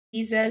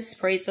Jesus,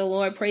 praise the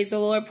Lord, praise the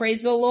Lord,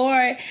 praise the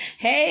Lord.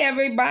 Hey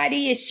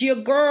everybody, it's your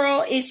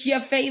girl, it's your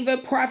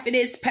favorite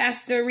prophetess,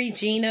 Pastor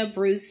Regina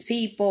Bruce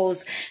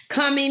Peoples,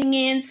 coming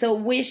in to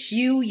wish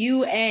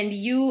you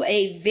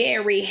a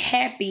very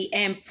happy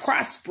and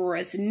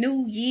prosperous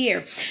new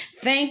year.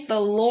 Thank the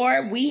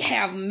Lord, we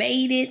have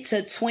made it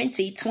to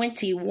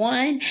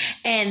 2021,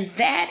 and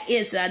that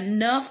is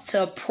enough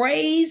to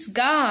praise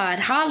God.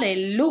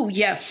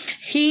 Hallelujah.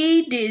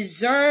 He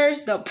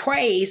deserves the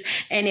praise.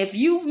 And if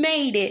you've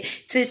made it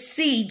to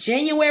see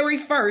January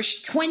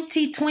 1st,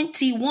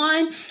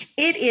 2021,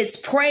 it is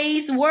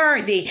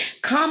praiseworthy.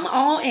 Come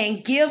on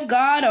and give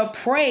God a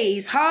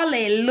praise.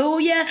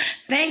 Hallelujah.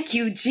 Thank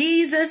you,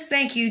 Jesus.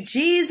 Thank you,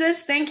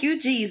 Jesus. Thank you,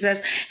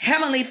 Jesus.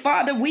 Heavenly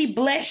Father, we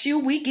bless you.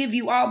 We give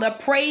you all the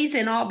praise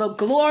and all the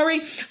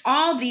glory,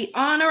 all the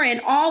honor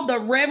and all the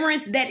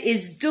reverence that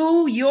is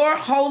due your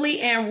holy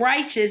and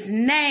righteous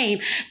name.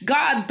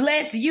 God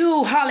bless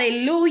you.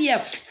 Hallelujah.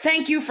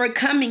 Thank you for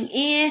coming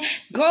in.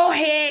 Go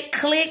ahead,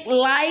 click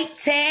like,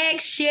 tag,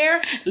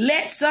 share.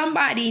 Let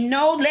somebody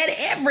know, let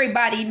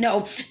everybody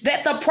know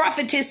that the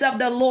prophetess of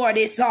the Lord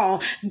is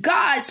on.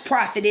 God's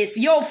prophetess,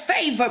 your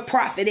favorite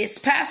prophetess,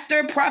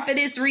 Pastor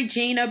Prophetess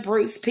Regina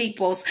Bruce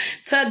Peoples.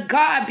 To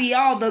God be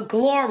all the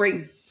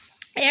glory.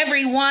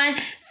 Everyone,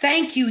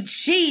 thank you,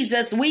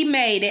 Jesus. We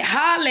made it.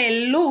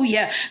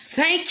 Hallelujah.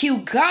 Thank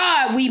you,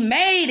 God. We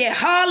made it.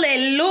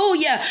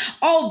 Hallelujah.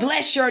 Oh,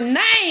 bless your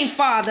name,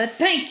 Father.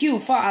 Thank you,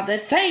 Father.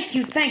 Thank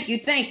you. Thank you.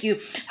 Thank you.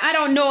 I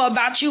don't know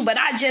about you, but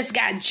I just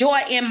got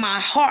joy in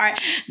my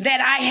heart that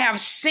I have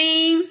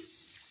seen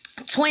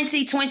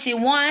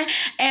 2021,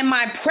 and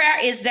my prayer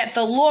is that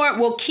the Lord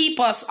will keep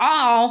us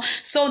all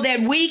so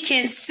that we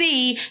can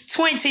see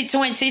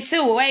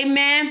 2022.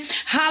 Amen.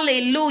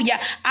 Hallelujah.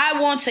 I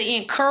want to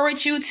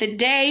encourage you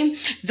today,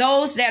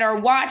 those that are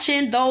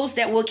watching, those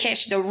that will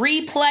catch the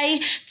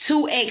replay,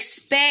 to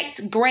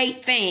expect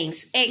great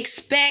things.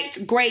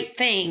 Expect great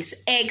things.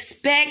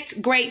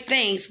 Expect great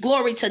things.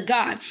 Glory to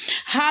God.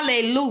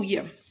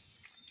 Hallelujah.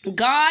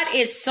 God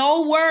is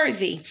so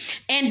worthy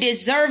and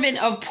deserving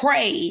of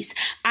praise.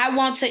 I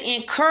want to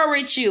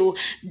encourage you.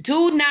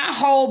 Do not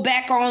hold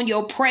back on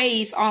your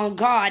praise on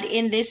God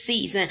in this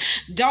season.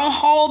 Don't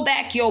hold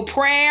back your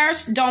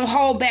prayers. Don't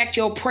hold back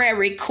your prayer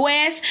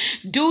requests.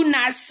 Do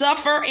not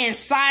suffer in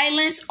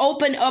silence.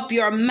 Open up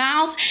your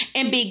mouth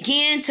and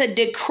begin to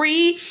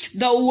decree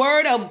the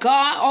word of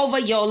God over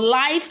your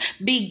life.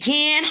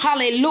 Begin.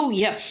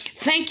 Hallelujah.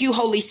 Thank you,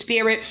 Holy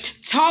Spirit.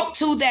 Talk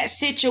to that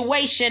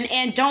situation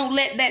and don't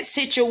let that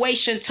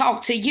situation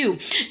talk to you.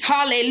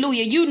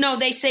 Hallelujah. You know,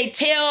 they say,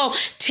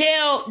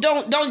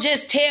 don't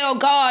just tell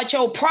God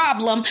your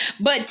problem,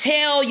 but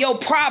tell your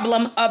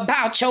problem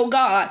about your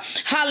God.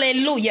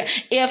 Hallelujah.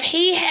 If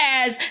he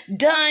has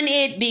done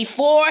it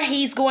before,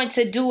 he's going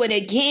to do it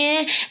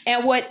again.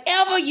 And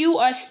whatever you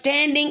are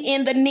standing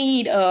in the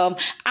need of,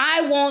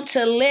 I want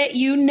to let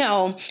you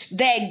know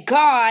that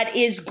God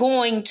is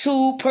going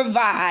to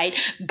provide.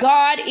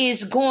 God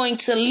is going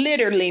to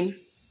literally,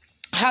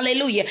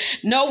 hallelujah.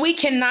 No, we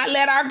cannot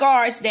let our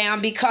guards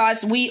down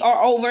because we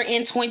are over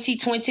in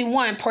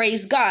 2021.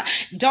 Praise God.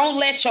 Don't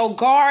let your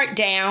guard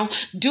down.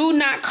 Do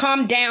not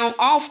come down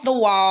off the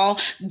wall.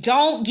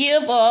 Don't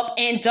give up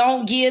and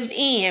don't give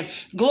in.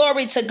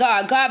 Glory to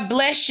God. God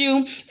bless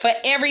you for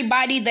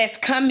everybody that's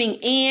coming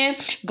in.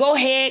 Go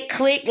ahead,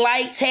 click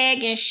like,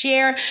 tag, and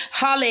share.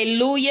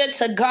 Hallelujah.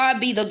 To God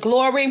be the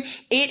glory.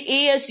 It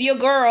is your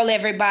girl,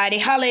 everybody.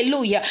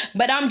 Hallelujah.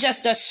 But I'm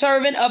just a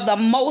servant of the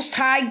Most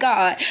High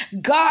God.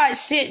 God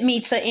sent me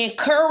to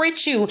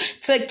encourage you,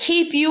 to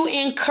keep you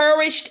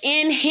encouraged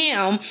in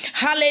him.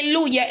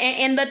 Hallelujah.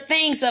 And in the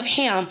things of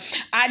him.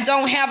 I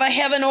don't have a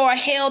heaven or a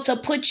hell to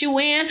put you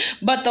in,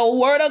 but the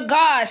word of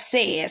God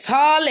says,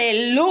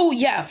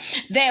 hallelujah,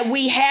 that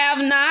we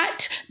have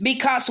not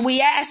because we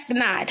ask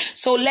not.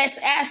 So let's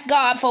ask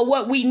God for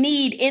what we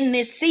need in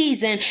this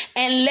season,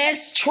 and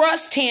let's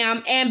trust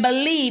him and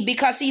believe,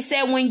 because he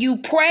said, when you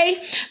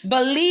pray,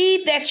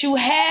 believe that you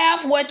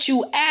have what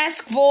you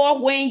ask for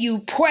when you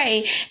pray,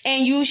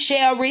 and you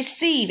shall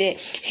receive it.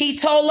 He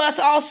told us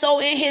also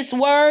in his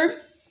word,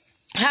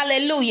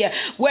 hallelujah,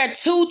 where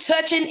two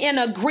touching and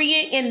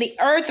agreeing in the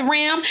earth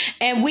realm,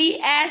 and we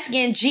ask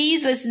in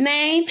Jesus'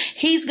 name,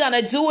 he's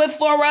gonna do it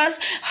for us.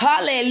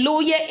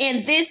 Hallelujah.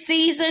 In this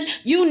season,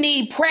 you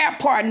need prayer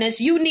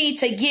partners. You need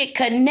to get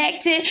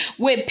connected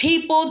with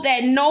people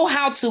that know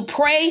how to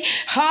pray.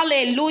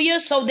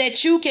 Hallelujah. So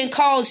that you can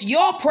cause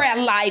your prayer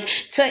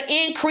life to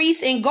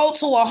increase and go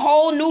to a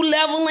whole new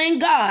level in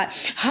God.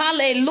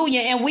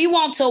 Hallelujah. And we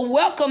want to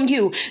welcome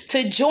you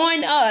to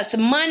join us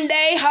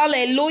Monday,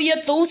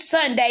 hallelujah, through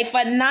Sunday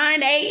for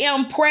 9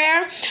 a.m.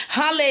 prayer.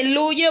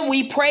 Hallelujah.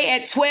 We pray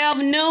at 12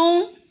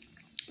 noon.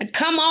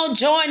 Come on,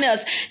 join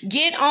us.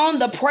 Get on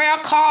the prayer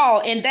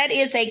call. And that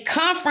is a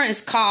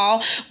conference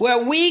call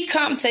where we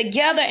come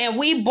together and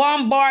we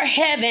bombard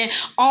heaven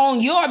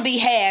on your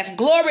behalf.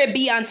 Glory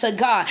be unto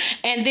God.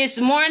 And this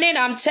morning,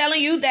 I'm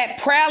telling you that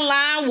prayer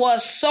line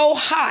was so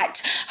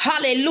hot.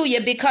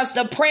 Hallelujah. Because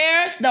the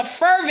prayers, the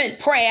fervent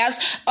prayers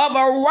of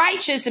a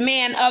righteous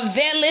man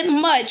availeth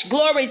much.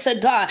 Glory to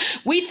God.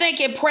 We thank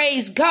and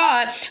praise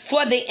God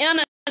for the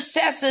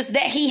intercessors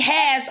that he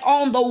has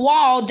on the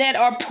wall that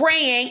are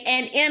praying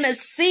and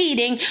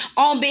interceding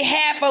on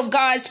behalf of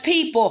God's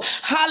people.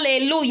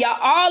 Hallelujah.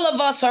 All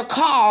of us are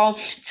called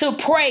to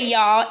pray,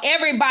 y'all.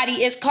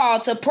 Everybody is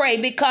called to pray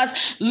because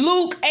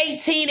Luke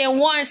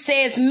 18:1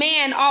 says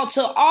man ought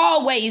to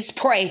always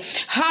pray.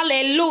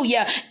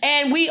 Hallelujah.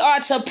 And we are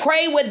to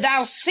pray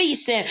without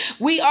ceasing.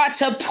 We are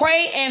to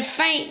pray and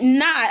faint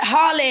not.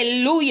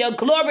 Hallelujah.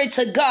 Glory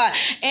to God.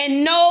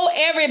 And no,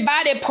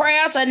 everybody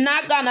prayers are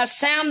not going to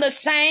sound the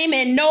same.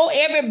 And no,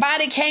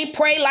 everybody can't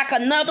pray like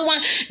another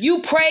one. You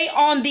pray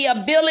on the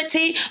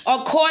ability,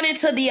 according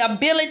to the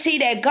ability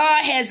that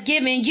God has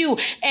given you.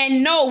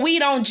 And no, we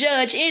don't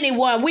judge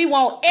anyone. We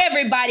want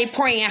everybody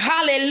praying.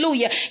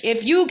 Hallelujah.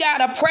 If you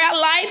got a prayer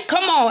life,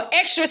 come on,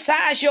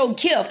 exercise your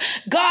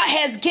gift. God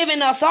has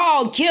given us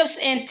all gifts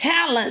and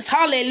talents.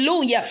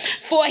 Hallelujah.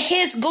 For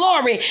his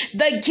glory.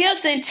 The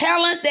gifts and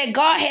talents that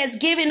God has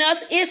given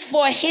us is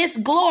for his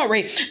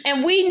glory.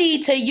 And we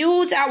need to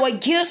use our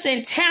gifts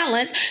and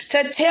talents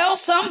to tell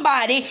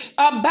somebody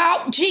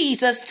about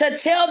Jesus, to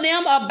tell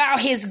them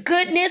about his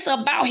goodness,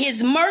 about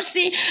his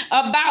mercy,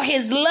 about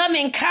his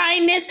loving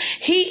kindness.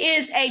 He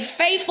is a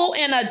faithful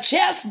and a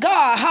just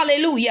God.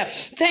 Hallelujah.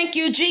 Thank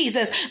you,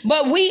 Jesus.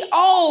 But we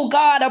owe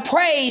God a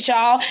praise,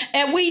 y'all,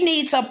 and we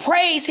need to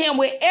praise him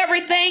with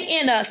everything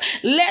in us.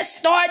 Let's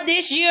start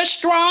this year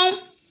strong,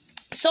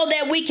 so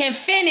that we can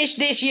finish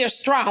this year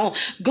strong.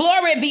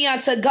 Glory be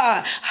unto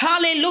God.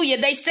 Hallelujah.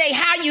 They say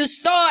how you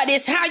start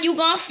is how you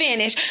gonna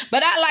finish.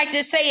 But I like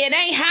to say it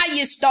ain't how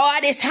you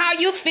start, it's how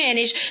you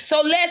finish.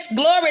 So let's,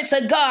 glory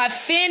to God,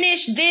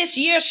 finish this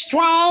year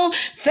strong,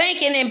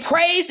 thanking and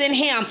praising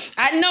him.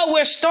 I know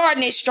we're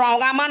starting it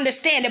strong. I'm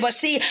understanding. But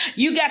see,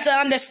 you got to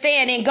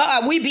understand in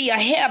God, we be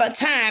ahead of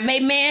time.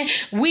 Amen.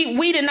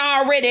 We done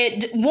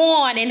already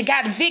won and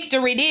got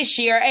victory this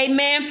year.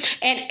 Amen.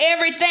 And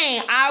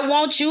everything I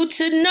want you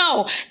to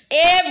know,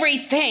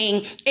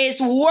 everything is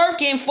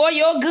working for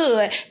your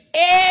good.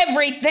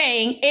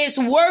 Everything is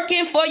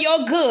working for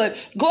your good.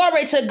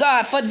 Glory to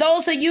God. For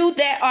those of you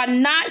that are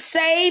not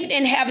saved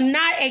and have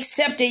not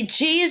accepted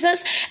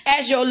Jesus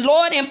as your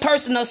Lord and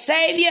personal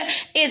Savior,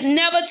 it's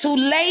never too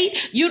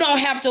late. You don't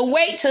have to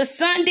wait till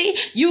Sunday.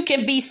 You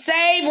can be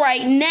saved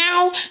right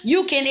now.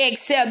 You can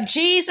accept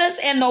Jesus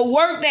and the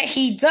work that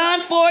he done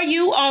for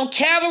you on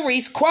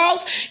Calvary's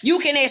cross. You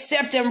can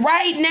accept him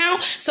right now.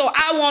 So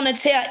I want to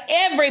tell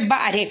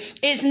everybody,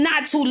 it's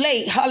not too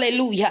late,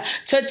 hallelujah,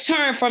 to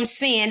turn from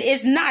sin.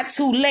 It's not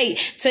too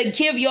late to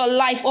give your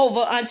life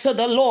over unto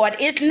the Lord.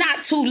 It's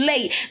not too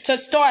late to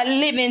start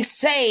living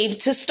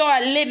saved, to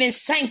start living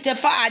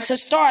sanctified, to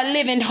start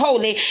living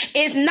holy.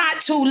 It's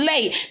not too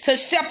late to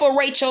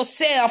separate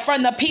yourself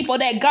from the people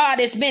that God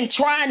has been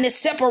trying to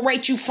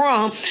separate you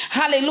from.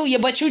 Hallelujah.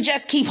 But you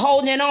just keep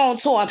holding on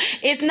to them.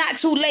 It's not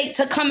too late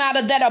to come out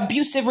of that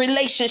abusive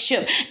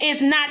relationship.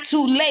 It's not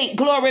too late,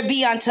 glory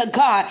be unto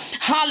God,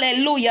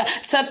 hallelujah,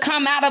 to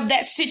come out of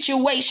that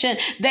situation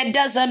that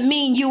doesn't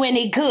mean you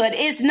any good.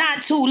 It's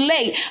not too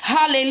late,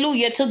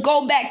 hallelujah, to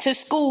go back to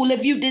school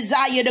if you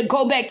desire to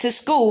go back to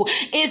school.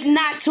 It's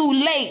not too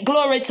late,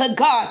 glory to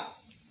God.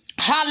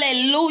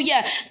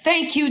 Hallelujah.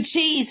 Thank you,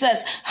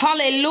 Jesus.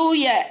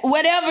 Hallelujah.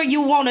 Whatever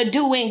you want to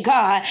do in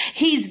God,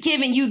 he's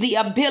giving you the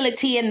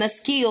ability and the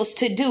skills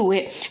to do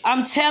it.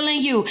 I'm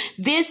telling you,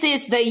 this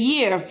is the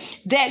year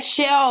that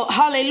shall,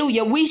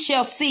 hallelujah, we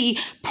shall see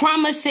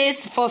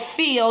promises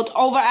fulfilled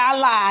over our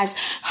lives.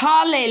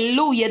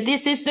 Hallelujah.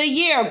 This is the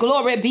year.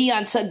 Glory be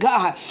unto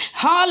God.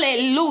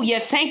 Hallelujah.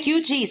 Thank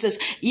you, Jesus.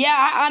 Yeah,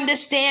 I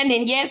understand.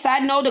 And yes, I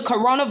know the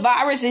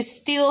coronavirus is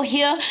still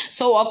here.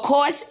 So of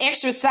course,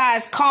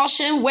 exercise caution.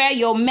 Wear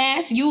your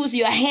mask, use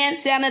your hand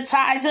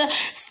sanitizer,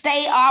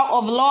 stay out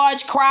of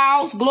large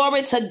crowds.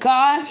 Glory to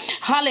God.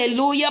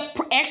 Hallelujah.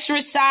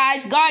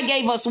 Exercise. God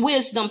gave us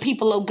wisdom,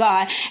 people of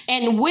God.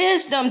 And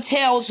wisdom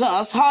tells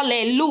us,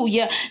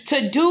 hallelujah,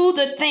 to do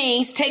the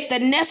things, take the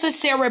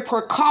necessary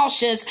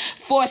precautions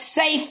for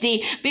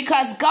safety,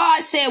 because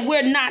God said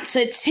we're not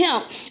to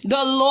tempt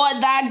the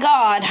Lord thy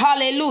God.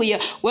 Hallelujah.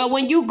 Well,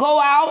 when you go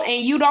out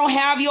and you don't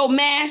have your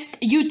mask,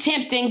 you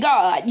tempting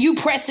God. You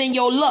pressing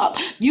your luck.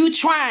 You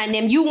trying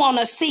him. You want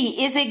to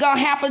see, is it going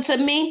to happen to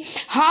me?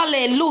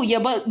 Hallelujah.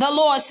 But the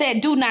Lord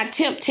said, do not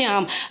tempt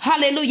him.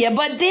 Hallelujah.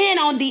 But then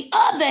on the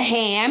other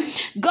hand,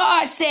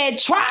 God said,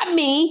 try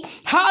me.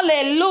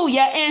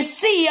 Hallelujah. And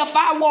see if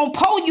I won't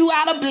pull you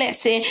out a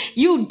blessing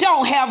you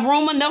don't have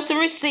room enough to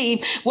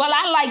receive. Well,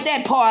 I like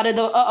that part of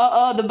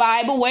the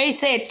Bible where he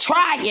said,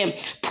 try him.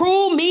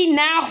 Prove me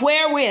now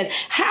wherewith.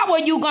 How are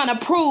you going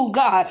to prove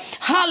God?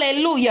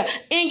 Hallelujah.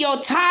 In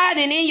your tithe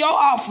and in your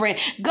offering.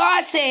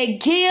 God said,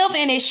 give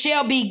and it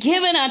shall be be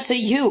given unto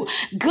you.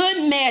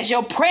 Good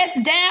measure,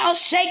 pressed down,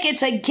 shaken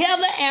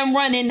together, and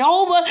running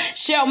over,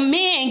 shall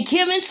men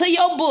give into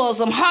your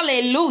bosom.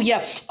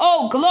 Hallelujah.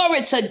 Oh,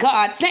 glory to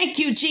God. Thank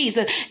you,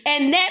 Jesus.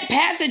 And that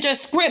passage of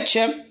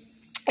scripture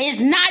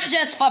is not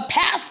just for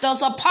pastors,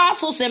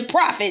 apostles, and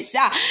prophets.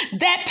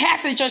 That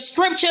passage of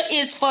scripture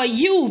is for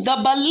you, the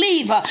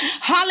believer.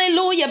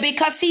 Hallelujah.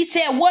 Because he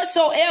said,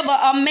 whatsoever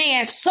a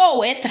man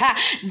soweth,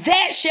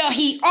 that shall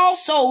he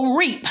also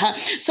reap.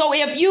 So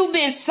if you've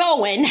been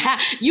sowing,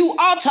 you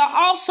ought to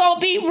also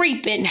be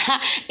reaping.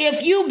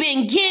 If you've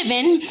been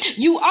giving,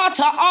 you ought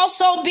to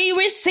also be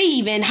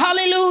receiving.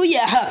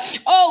 Hallelujah.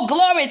 Oh,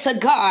 glory to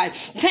God.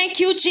 Thank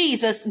you,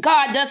 Jesus.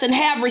 God doesn't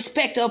have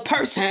respect of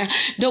person.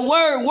 The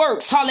word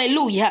works.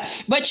 Hallelujah.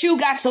 But you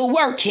got to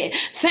work it.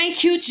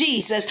 Thank you,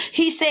 Jesus.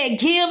 He said,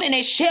 give and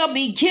it shall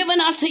be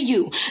given unto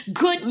you.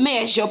 Good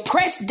measure,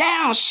 pressed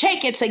down,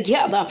 shaken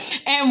together,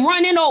 and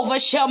running over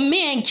shall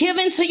men give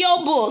into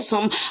your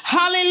bosom.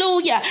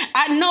 Hallelujah.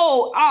 I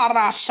know. I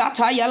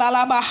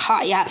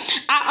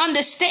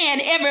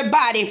understand,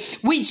 everybody.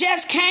 We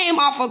just came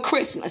off of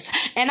Christmas,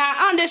 and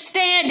I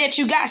understand that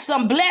you got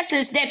some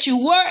blessings that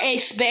you were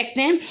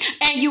expecting,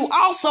 and you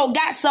also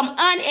got some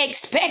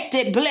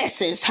unexpected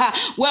blessings.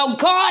 Well,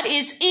 God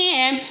is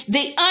in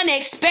the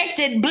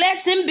unexpected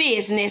blessing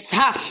business.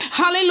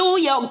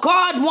 Hallelujah.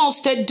 God wants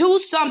to do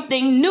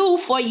something new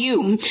for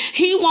you.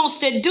 He wants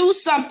to do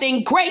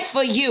something great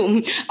for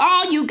you.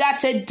 All you got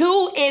to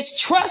do is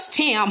trust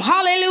him.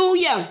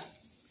 Hallelujah.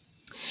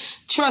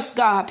 Trust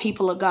God,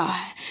 people of God.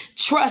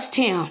 Trust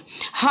him.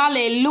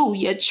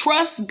 Hallelujah.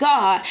 Trust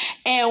God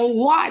and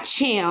watch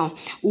him.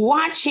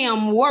 Watch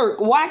him work.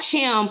 Watch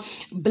him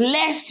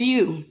bless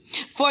you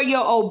for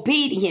your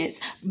obedience.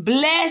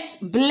 Bless,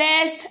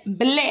 bless,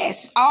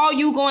 bless. All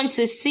you're going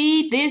to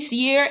see this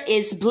year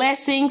is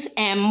blessings,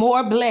 and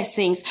more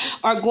blessings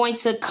are going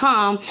to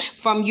come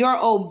from your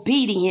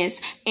obedience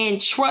and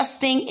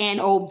trusting and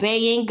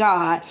obeying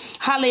God.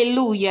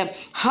 Hallelujah.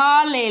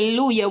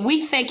 Hallelujah.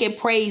 We thank and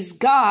praise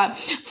God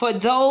for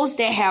those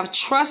that have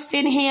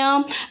trusted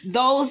him,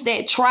 those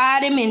that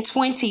tried him in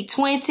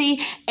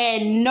 2020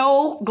 and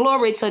know,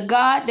 glory to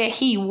God, that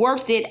he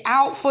worked it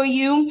out for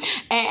you.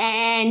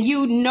 And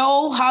you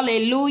know,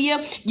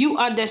 hallelujah, you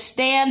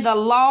understand the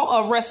law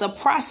of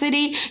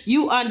reciprocity.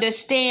 You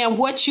understand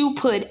what you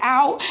put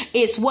out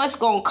is what's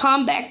going to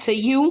come back to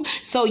you.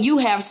 So you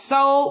have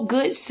sowed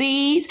good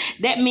seeds.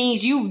 That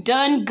means you've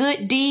done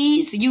good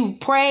deeds.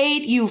 You've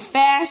prayed, you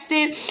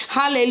fasted.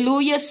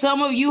 Hallelujah.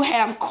 Some of you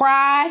have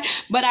cried,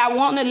 but I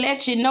want to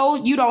let you know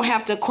you don't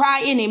have to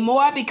cry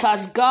anymore,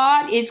 because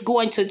God is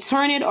going to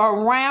turn it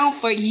around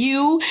for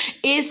you.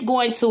 It's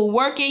going to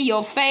work in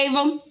your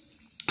favor.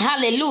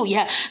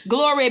 Hallelujah.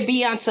 Glory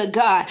be unto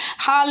God.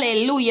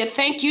 Hallelujah.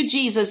 Thank you,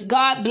 Jesus.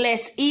 God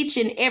bless each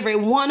and every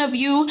one of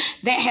you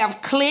that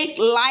have clicked,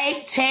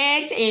 liked,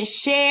 tagged, and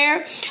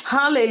shared.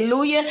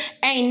 Hallelujah.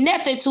 Ain't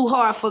nothing too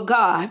hard for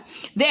God.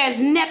 There's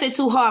nothing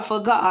too hard for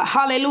God.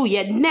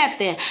 Hallelujah.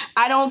 Nothing.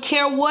 I don't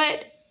care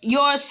what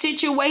your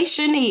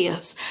situation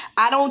is.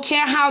 I don't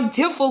care how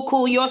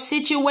difficult your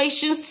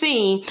situation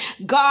seems.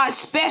 God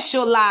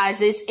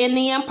specializes in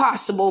the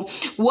impossible.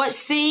 What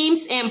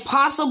seems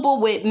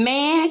impossible with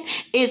man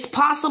is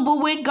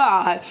possible with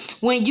God.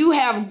 When you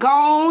have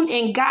gone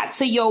and got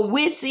to your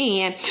wits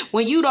end,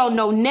 when you don't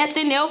know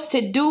nothing else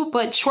to do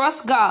but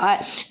trust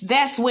God,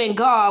 that's when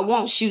God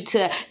wants you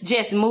to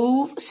just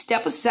move,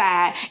 step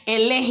aside,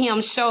 and let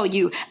him show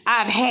you,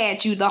 I've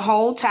had you the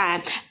whole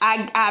time.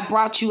 I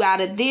brought you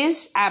out of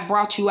this. I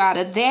brought you out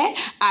of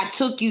that. I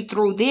took you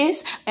through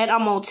this, and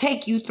I'm going to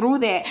take you through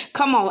that.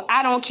 Come on.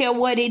 I don't care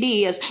what it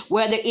is,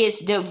 whether it's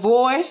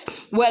divorce,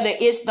 whether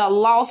it's the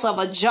loss of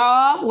a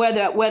job,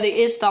 whether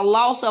it's the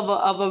loss of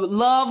a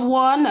loved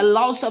one, the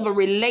loss of a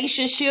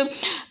relationship,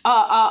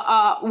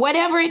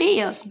 whatever it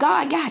is,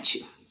 God got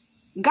you.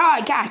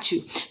 God got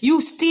you.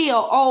 You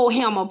still owe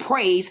him a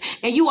praise,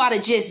 and you ought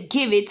to just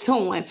give it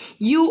to him.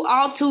 You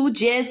ought to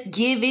just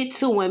give it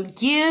to him.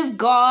 Give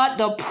God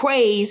the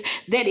praise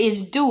that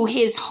is due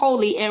his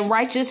holy and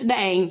righteous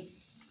name.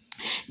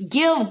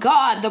 Give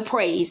God the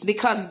praise,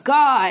 because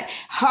God,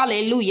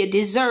 hallelujah,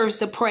 deserves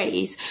the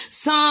praise.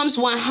 Psalms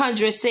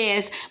 100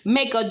 says,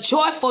 make a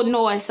joyful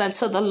noise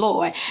unto the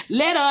Lord.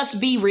 Let us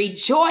be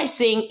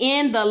rejoicing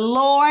in the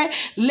Lord.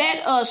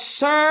 Let us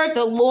serve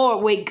the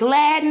Lord with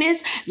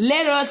gladness.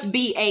 Let us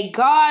be a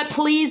God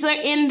pleaser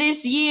in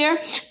this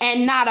year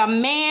and not a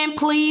man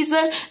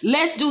pleaser.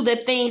 Let's do the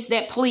things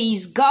that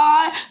please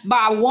God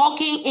by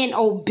walking in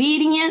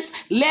obedience.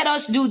 Let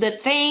us do the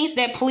things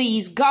that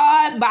please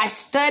God by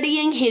studying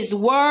studying his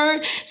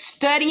word,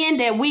 studying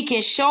that we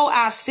can show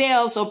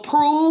ourselves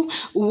approved.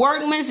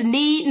 Workmen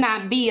need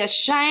not be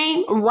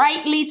ashamed,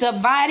 rightly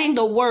dividing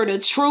the word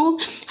of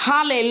truth.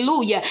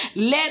 Hallelujah.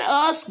 Let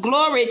us,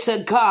 glory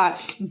to God,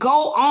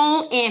 go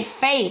on in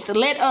faith.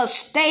 Let us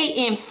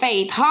stay in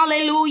faith.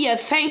 Hallelujah.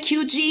 Thank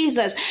you,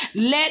 Jesus.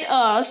 Let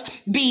us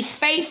be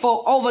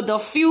faithful over the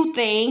few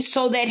things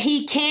so that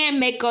he can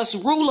make us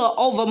ruler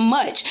over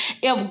much.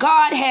 If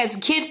God has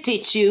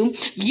gifted you,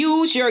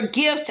 use your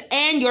gift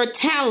and your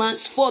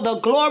talents for the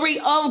glory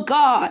of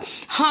God.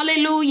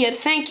 Hallelujah.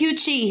 Thank you,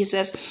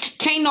 Jesus.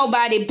 Can't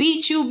nobody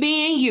beat you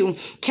being you.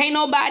 Can't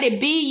nobody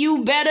be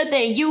you better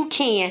than you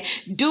can.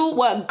 Do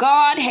what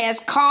God has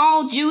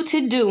called you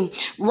to do.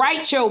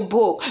 Write your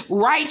book,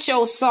 write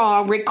your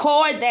song,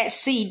 record that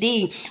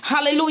CD.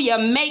 Hallelujah.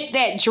 Make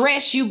that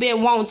dress you've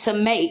been wanting to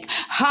make.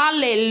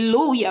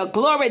 Hallelujah.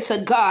 Glory to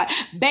God.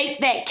 Bake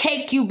that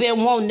cake you've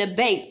been wanting to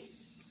bake.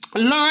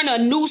 Learn a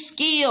new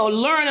skill,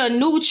 learn a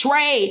new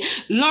trade,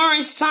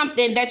 learn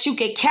something that you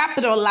can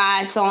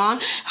capitalize on.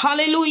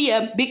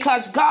 Hallelujah.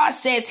 Because God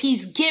says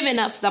he's given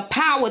us the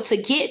power to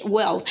get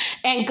wealth,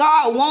 and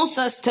God wants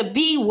us to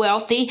be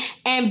wealthy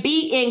and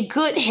be in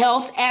good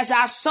health as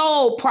our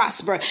soul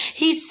prosper.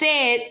 He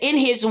said in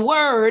his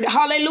word,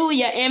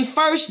 hallelujah, in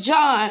 1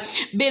 John,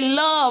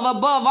 beloved,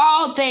 above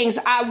all things,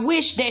 I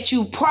wish that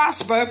you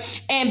prosper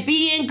and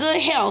be in good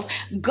health.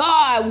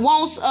 God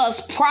wants us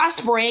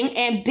prospering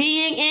and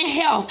being in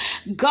health.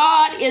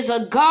 God is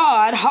a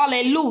God,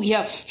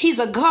 hallelujah. He's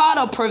a God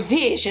of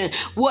provision.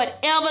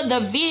 Whatever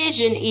the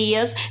vision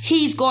is,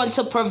 he's going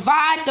to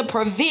provide the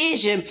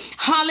provision.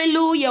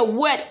 Hallelujah.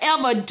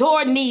 Whatever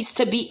door needs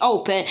to be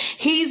open,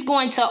 he's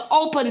going to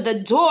open the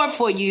door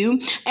for you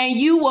and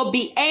you will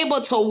be able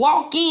to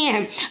walk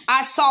in.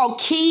 I saw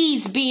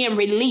keys being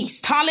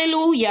released.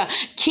 Hallelujah.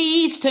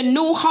 Keys to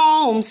new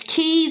homes,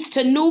 keys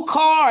to new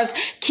cars,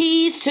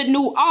 keys to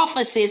new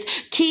offices,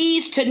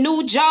 keys to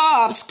new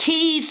jobs,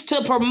 keys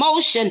to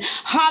promotion.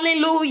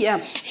 Hallelujah.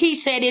 He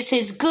said it's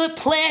his good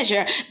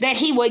pleasure that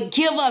he would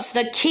give us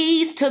the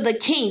keys to the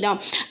kingdom.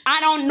 I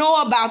don't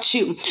know about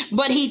you,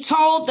 but he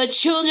told the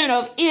children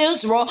of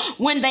Israel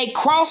when they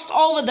crossed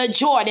over the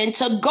Jordan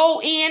to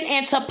go in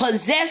and to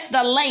possess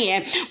the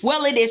land.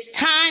 Well, it is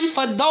time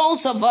for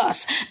those of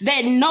us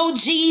that know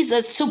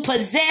Jesus to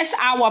possess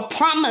our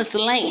promised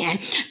land.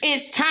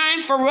 It's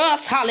time for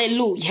us,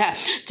 hallelujah,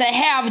 to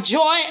have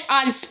joy,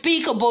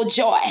 unspeakable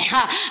joy.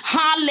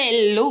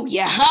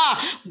 Hallelujah.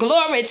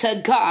 Glory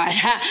to God.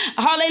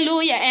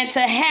 Hallelujah. And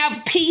to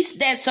have peace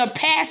that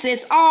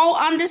surpasses all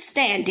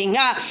understanding.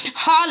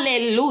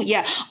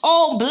 Hallelujah.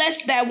 Oh,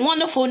 bless that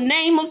wonderful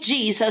name of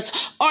Jesus.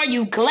 Are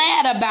you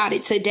glad about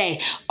it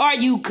today? Are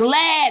you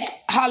glad,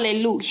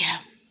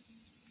 hallelujah,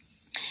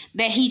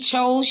 that he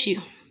chose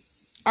you?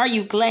 Are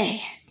you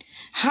glad?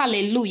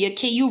 Hallelujah.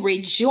 Can you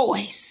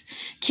rejoice?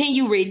 Can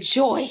you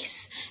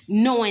rejoice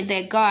knowing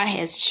that God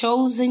has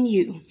chosen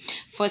you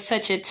for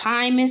such a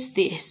time as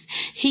this?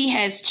 He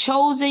has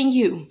chosen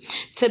you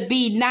to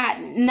be not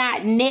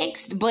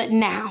next, but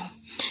now.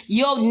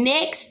 Your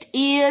next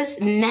is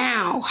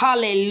now.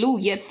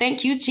 Hallelujah.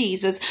 Thank you,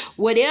 Jesus.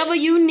 Whatever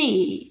you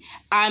need,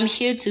 I'm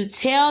here to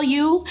tell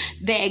you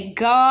that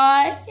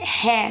God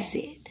has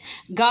it.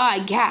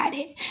 God got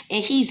it,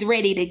 and he's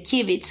ready to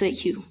give it to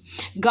you.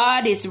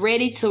 God is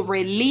ready to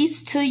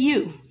release to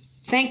you.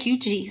 Thank you,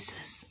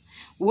 Jesus.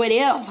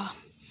 Whatever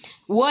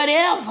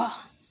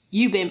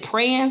you've been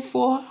praying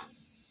for,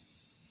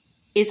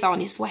 it's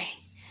on its way.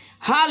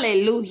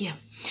 Hallelujah.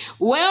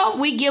 Well,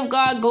 we give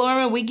God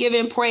glory. We give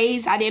him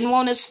praise. I didn't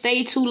want to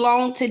stay too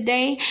long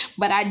today,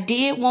 but I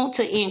did want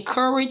to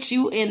encourage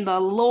you in the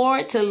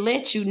Lord to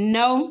let you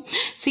know.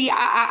 See,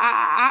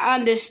 I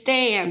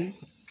understand,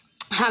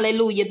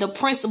 hallelujah, the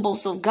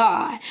principles of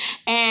God.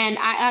 And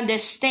I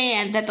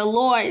understand that the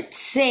Lord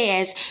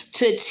says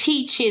to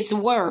teach his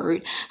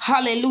word.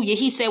 Hallelujah.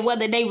 He said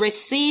whether they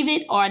receive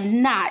it or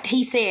not,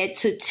 he said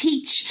to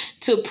teach,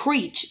 to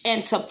preach,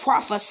 and to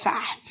prophesy.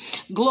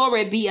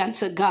 Glory be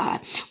unto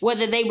God.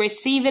 Whether they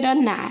receive it or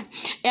not.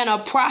 And a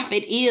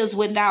prophet is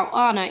without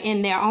honor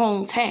in their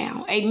own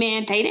town.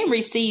 Amen. They didn't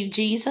receive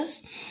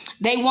Jesus.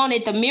 They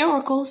wanted the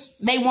miracles.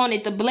 They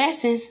wanted the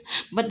blessings,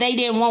 but they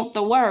didn't want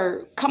the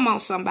word. Come on,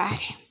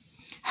 somebody.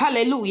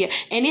 Hallelujah.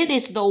 And it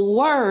is the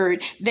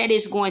word that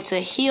is going to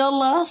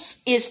heal us.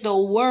 It's the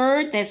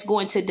word that's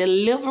going to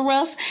deliver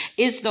us.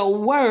 It's the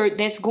word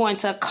that's going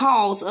to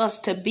cause us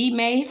to be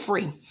made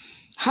free.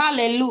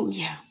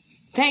 Hallelujah.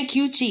 Thank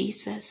you,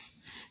 Jesus.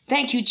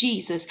 Thank you,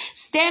 Jesus.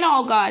 Stand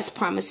on God's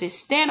promises.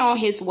 Stand on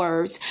his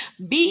words.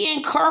 Be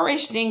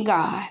encouraged in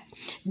God.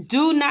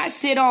 Do not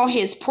sit on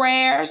his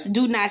prayers.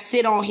 Do not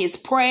sit on his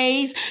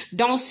praise.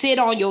 Don't sit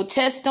on your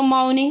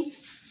testimony.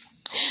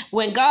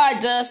 When God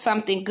does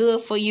something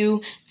good for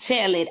you,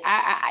 tell it.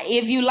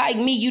 If you like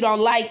me, you don't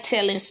like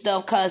telling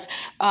stuff because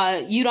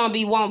you don't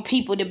be wanting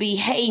people to be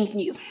hating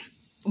you.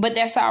 But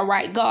that's all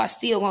right. God's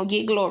still going to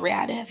get glory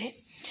out of it.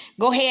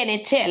 Go ahead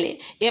and tell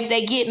it. If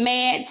they get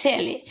mad,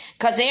 tell it.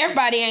 Because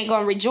everybody ain't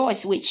going to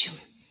rejoice with you.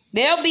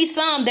 There'll be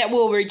some that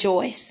will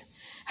rejoice.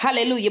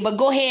 Hallelujah. But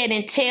go ahead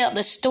and tell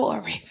the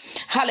story.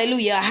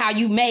 Hallelujah. How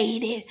you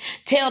made it.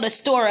 Tell the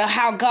story of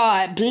how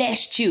God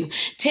blessed you.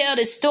 Tell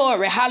the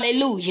story.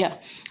 Hallelujah.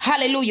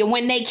 Hallelujah.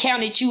 When they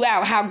counted you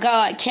out, how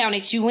God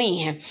counted you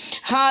in.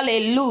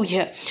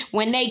 Hallelujah.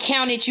 When they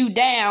counted you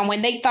down,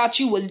 when they thought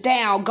you was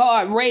down,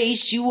 God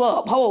raised you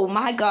up. Oh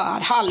my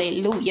God.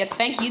 Hallelujah.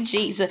 Thank you,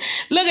 Jesus.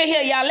 Look at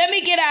here, y'all. Let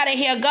me get out of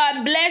here.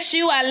 God bless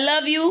you. I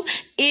love you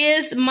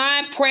is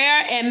my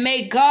prayer, and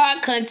may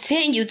God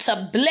continue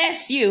to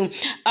bless you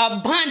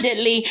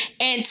abundantly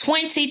in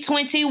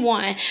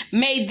 2021.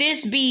 May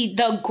this be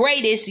the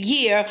greatest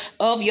year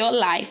of your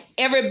life.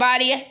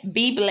 Everybody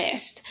be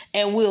blessed,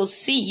 and we'll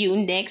see you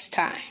next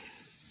time.